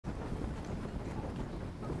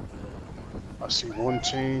I see one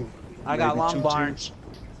team. I got maybe long two barn. teams.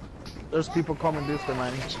 There's people coming this way,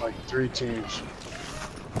 man. It's like 3 teams.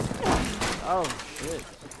 Oh shit.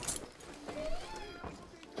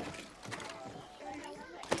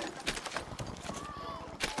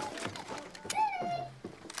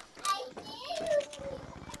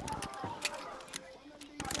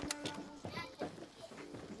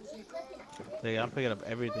 Dude, I'm picking up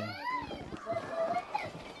everything.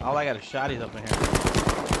 All I got is shotties up in here.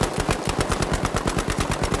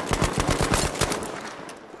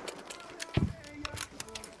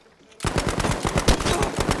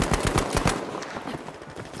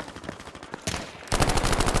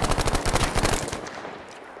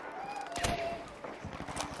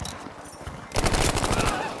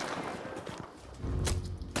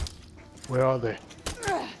 Where are they?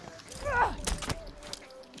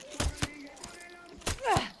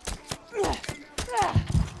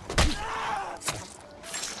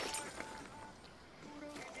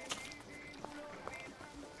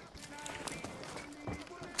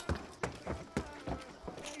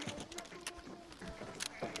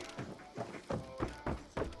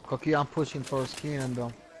 Cookie, I'm pushing towards Keenan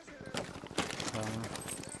though.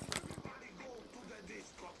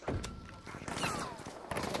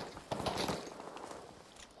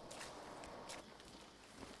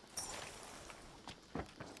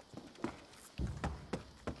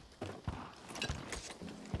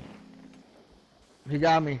 He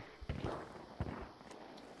got me.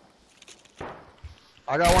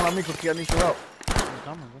 I got one on me, Cookie. I need your help. I'm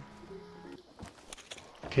coming, bro.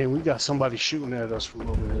 Okay, we got somebody shooting at us from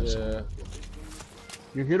over there. Yeah.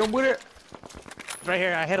 You hit him with it? It's right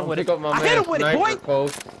here. I hit him with it. Pick up my I hit him with it, boy.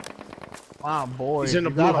 Close. Wow, boy. He's in the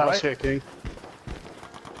You blue got him, house right? here, King.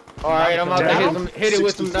 Alright, I'm about to hit it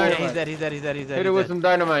with some Yeah, dynamite. he's dead. He's dead. He's dead. He's dead. Hit it with some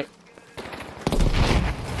dynamite.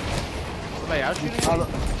 Somebody out shooting?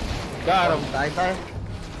 Got him. Die.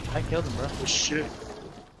 I killed him, bro. Oh, shit.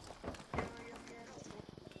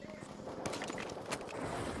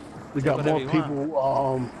 We got Whatever more you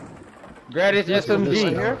people. Grab this Right SMG.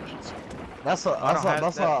 here. That's a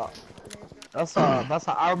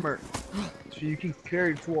armor. So you can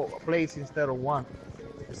carry to a place instead of one.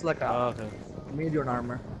 It's like a medium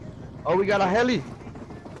armor. Oh, we got a heli.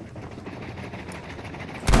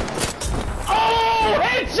 Oh,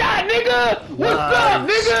 headshot, nigga! What's up,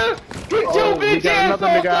 nigga? Get your bitch ass off the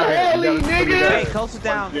heli, nigga! Hey, close it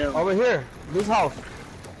down. Over here. This house.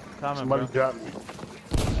 Coming, Somebody bro. dropped me.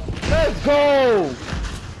 Let's go!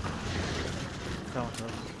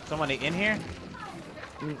 Somebody in here?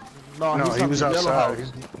 No, he was outside.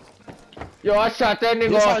 He's- Yo, I shot that nigga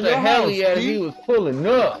This off on the your heli house, as Steve? he was pulling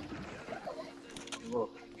up.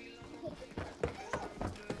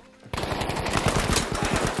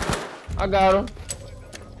 I got him.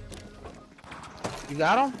 You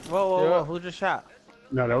got him? Whoa, Yeah. who just shot?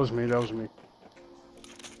 No, that was me. That was me.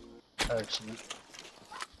 Excellent.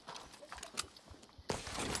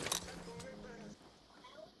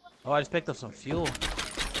 Oh, I just picked up some fuel.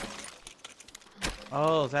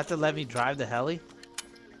 Oh, is that to let me drive the heli?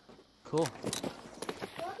 Cool.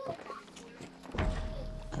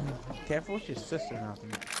 Careful with your sister now.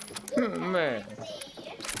 Man.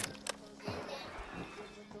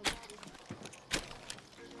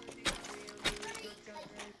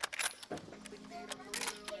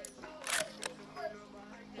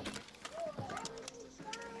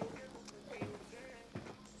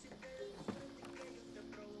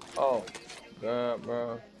 Oh, God,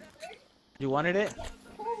 bro. You wanted it?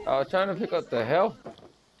 I was trying to pick up the hell.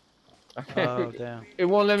 I can't Oh, pick damn. it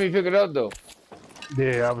won't let me pick it up though.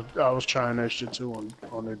 Yeah, I was trying that shit too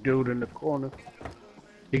on the dude in the corner.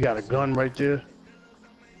 He got a gun right there.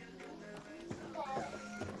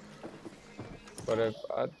 But if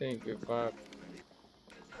I think if I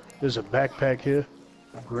There's a backpack here.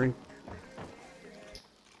 Green.